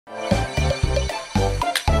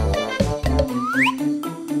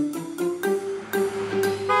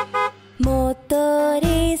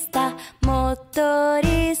Motorista,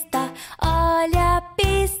 motorista, olha a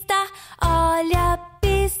pista, olha a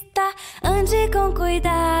pista. Ande com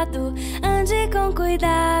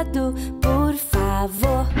cuidado, por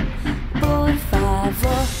favor, por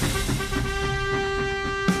favor.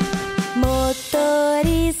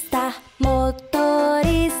 Motorista,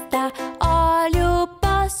 motorista, olha o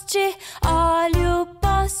poste, olha o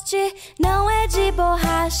poste. Não é de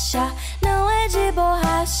borracha, não é de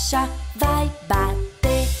borracha. Vai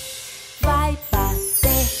bater, vai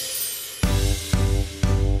bater.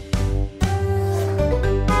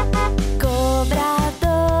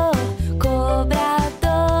 Cobrador,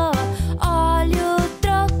 cobrador, olha o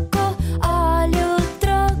troco, olha o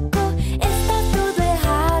troco. Está tudo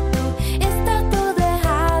errado, está tudo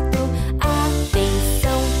errado.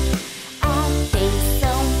 Atenção,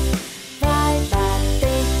 atenção. Vai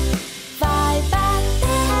bater, vai bater.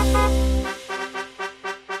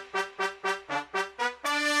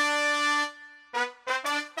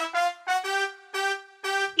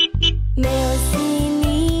 Meu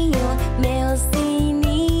sininho, meu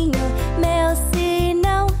sininho, meu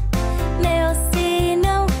sinão, meu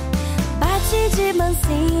sinão. Bate de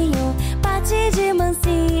mansinho, bate de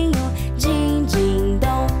mansinho. Din, din,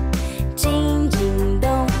 dom, din, din,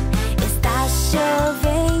 dom. Está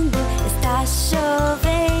chovendo, está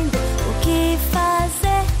chovendo. O que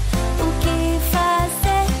fazer, o que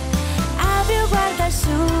fazer? Abre o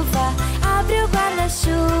guarda-chuva, abre o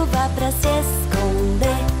guarda-chuva pra se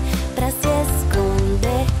esconder, pra se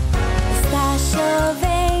esconder. Está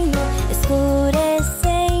chovendo,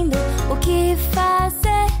 escurecendo. O que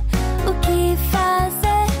fazer, o que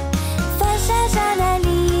fazer? Fecha a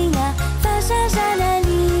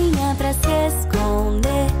janelinha pra se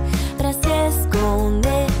esconder, pra se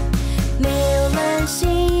esconder.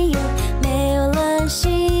 Meu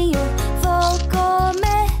lanchinho, vou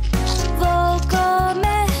comer,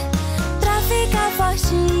 pra ficar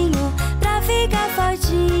fortinho, pra ficar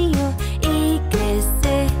fortinho e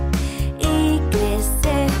crescer, e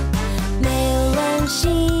crescer. Meu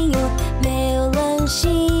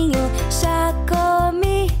lanchinho, já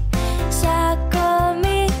comi, já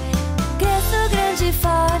comi. Cresço grande e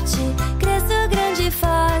forte, cresço grande e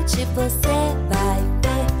forte. Você vai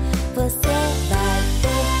ver, você vai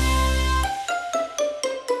ver.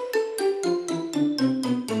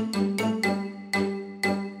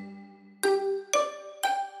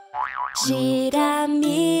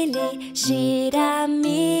 Giramille,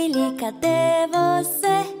 Giramille, cadê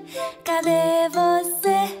você? Cadê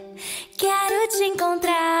você? Quero te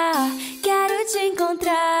encontrar,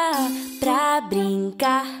 pra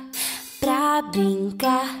brincar, pra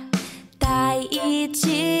brincar.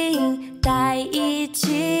 Taiitim,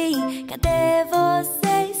 Taiitim, cadê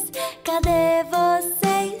vocês? Cadê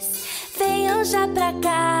vocês? Venham já pra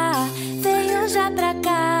cá, venham já pra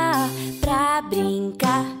cá, pra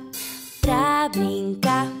brincar, pra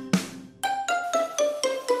brincar.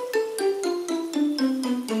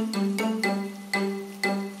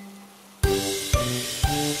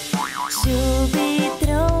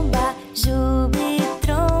 Jubitromba,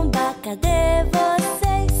 Jubitromba, cadê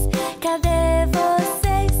vocês? Cadê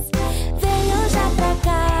vocês? Venham já pra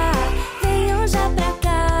cá, venham já pra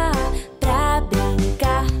cá, pra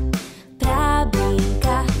brincar, pra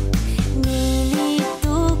brincar. Nini e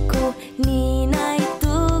Tuco, Nina e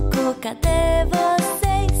Tuco, cadê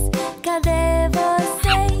vocês?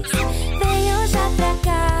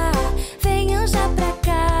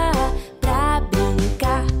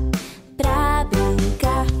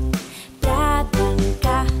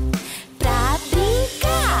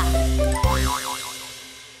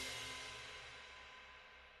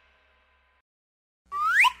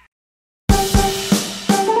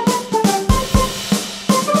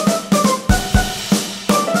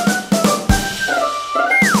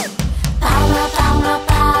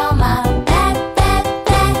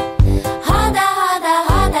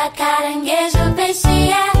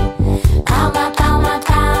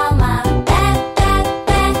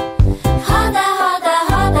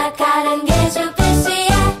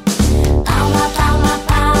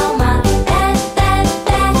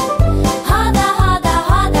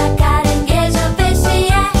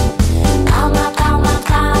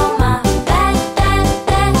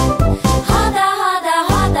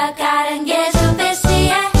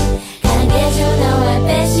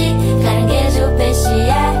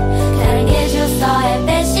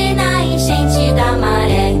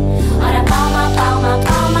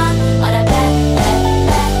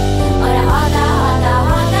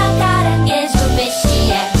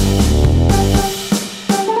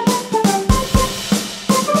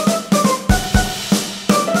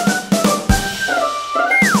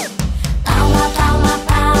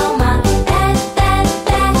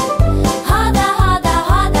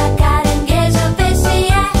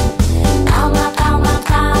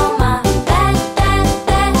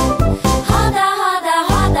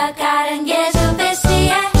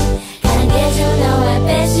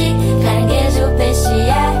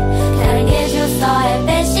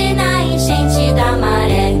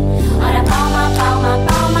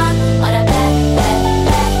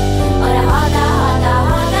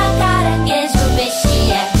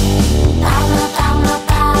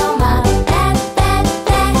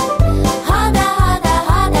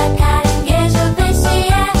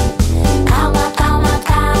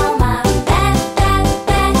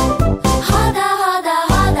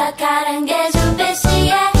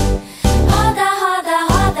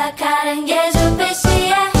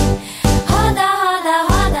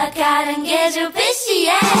 caranguejo, peixe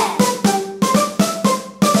é.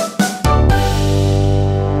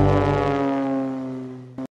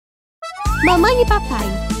 Mamãe e papai,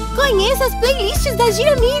 conheça as playlists da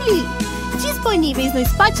Giramille. Disponíveis no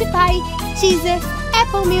Spotify, Deezer,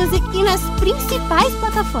 Apple Music e nas principais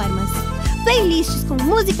plataformas. Playlists com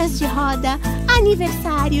músicas de roda,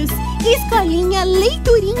 aniversários, escolinha,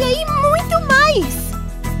 leiturinha e muito mais.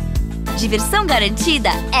 Diversão garantida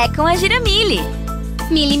é com a Giramille.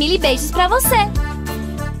 Mili beijos pra você.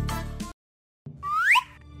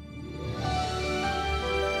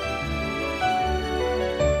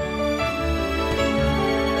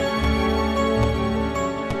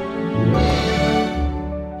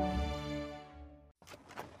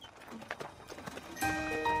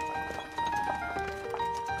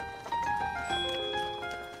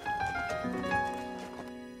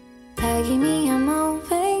 Pegue minha mão,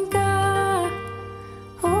 vem cá.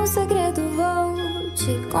 Um segredo vou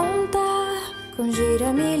te contar. Com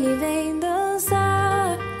Giramille vem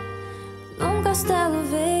dançar. Num castelo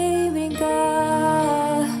vem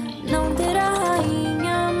brincar. Não terá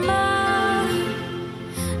rainha má,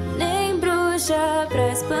 nem bruxa pra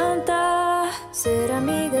espantar. Ser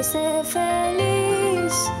amiga, ser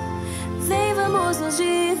feliz. Vem, vamos nos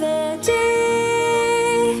divertir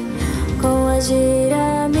com a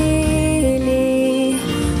Giramille,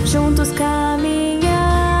 juntos caminhar.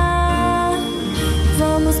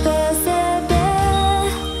 Vamos perceber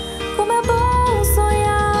como é bom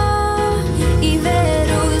sonhar e ver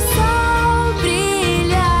o sol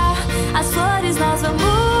brilhar. As flores nós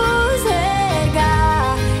vamos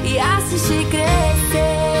regar e assistir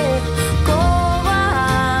crescer com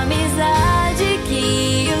a amizade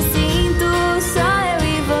que eu sinto. Só eu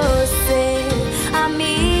e você,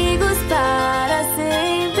 amigos para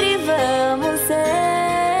sempre vamos ser.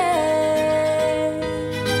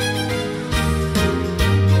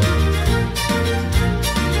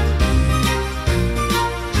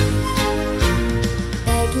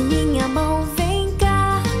 Pegue minha mão, vem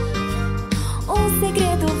cá. Um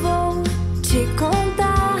segredo vou te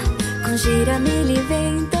contar. Com Giramille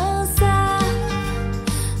vem dançar.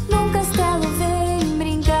 Num castelo vem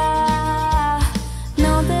brincar.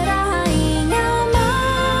 Não terá rainha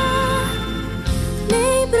má,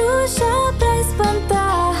 nem bruxa pra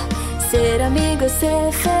espantar. Ser amigo,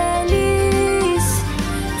 ser feliz.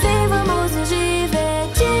 Vem, vamos nos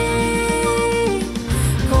divertir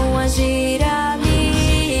com a Giramille,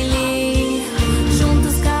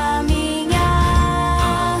 juntos caminhar.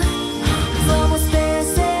 Vamos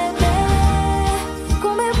perceber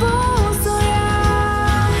como é bom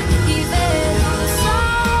sonhar e ver o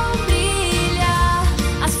sol brilhar.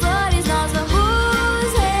 As flores nós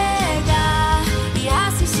vamos regar e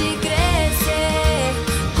assistir crescer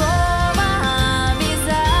com a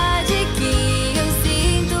amizade que eu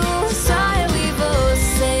sinto. Só eu e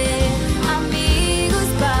você, amigos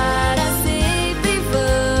para sempre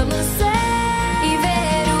vamos ser. E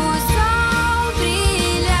ver o sol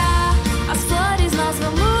brilhar. As flores nós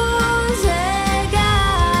vamos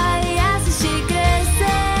regar e assistir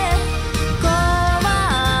crescer com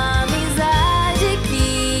a amizade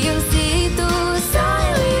que eu sinto. Só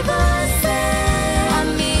eu e você,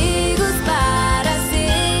 amigos para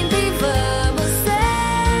sempre vamos ser.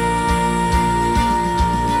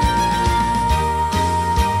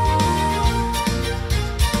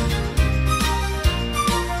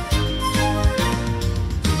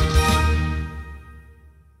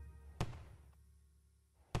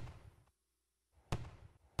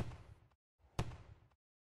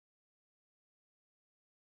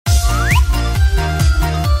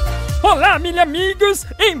 Olá, mil amigos!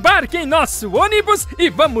 Embarque em nosso ônibus e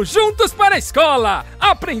vamos juntos para a escola!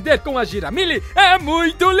 Aprender com a Giramille é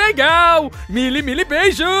muito legal! Mili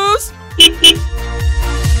beijos!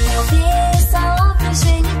 Cabeça, ombro,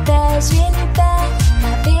 joelho, pé,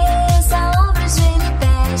 cabeça, ombro, joelho,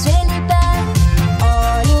 pé,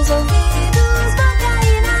 olhos, ouvidos, boca e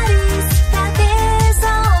nariz. Cabeça,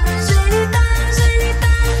 ombro, joelho, pé.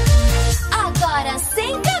 Agora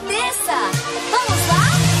sem cabeça, vamos lá?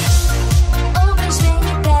 Ombro,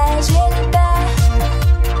 joelho, pé,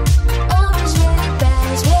 ombro,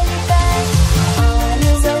 joelho, pé,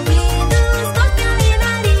 olhos, ouvidos, boca e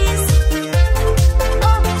nariz.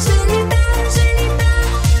 Ombro, joelho, pé.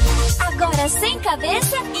 Agora sem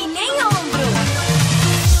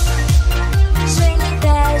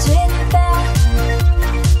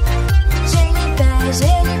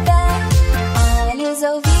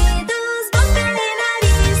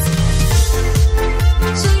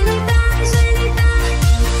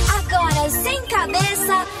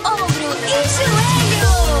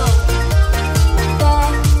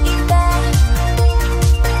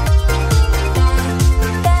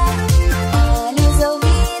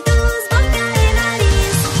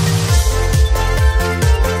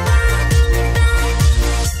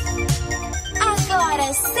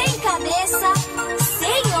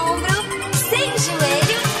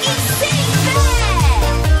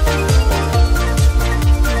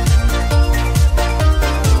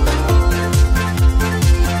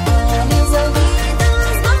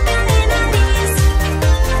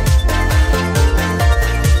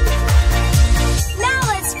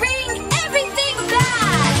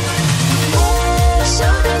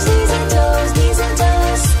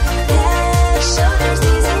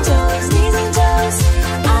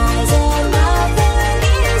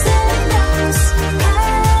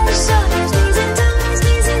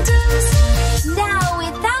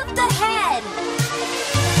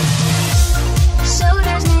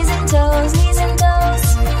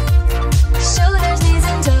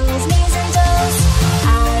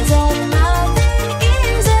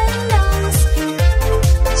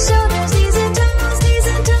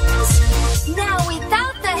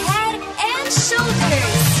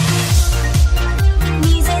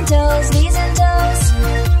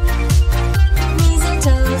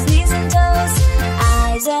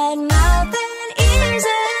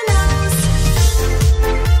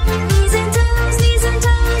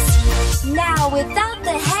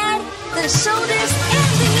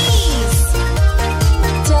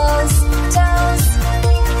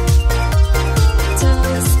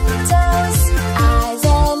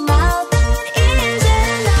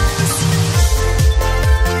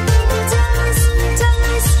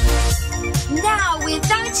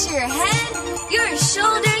your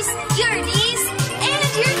shoulders, your knees,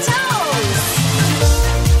 and your toes.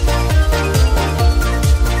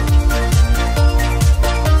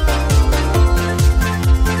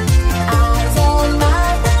 Eyes and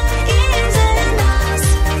mouth, ears and nose.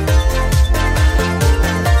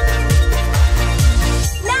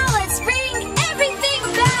 Now let's bring everything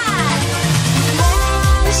back.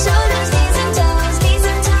 Head, shoulders, knees and toes, knees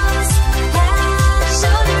and toes. Head,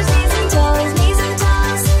 shoulders, knees and toes, knees and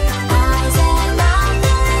toes. Eyes and mouth,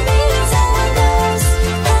 ears and nose.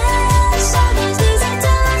 Head, shoulders, knees and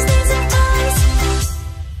toes, knees and toes.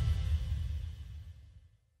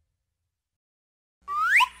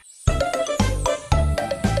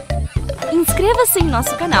 Inscreva-se em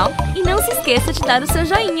nosso canal e não se esqueça de dar o seu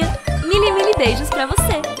joinha. Mili beijos pra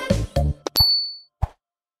você!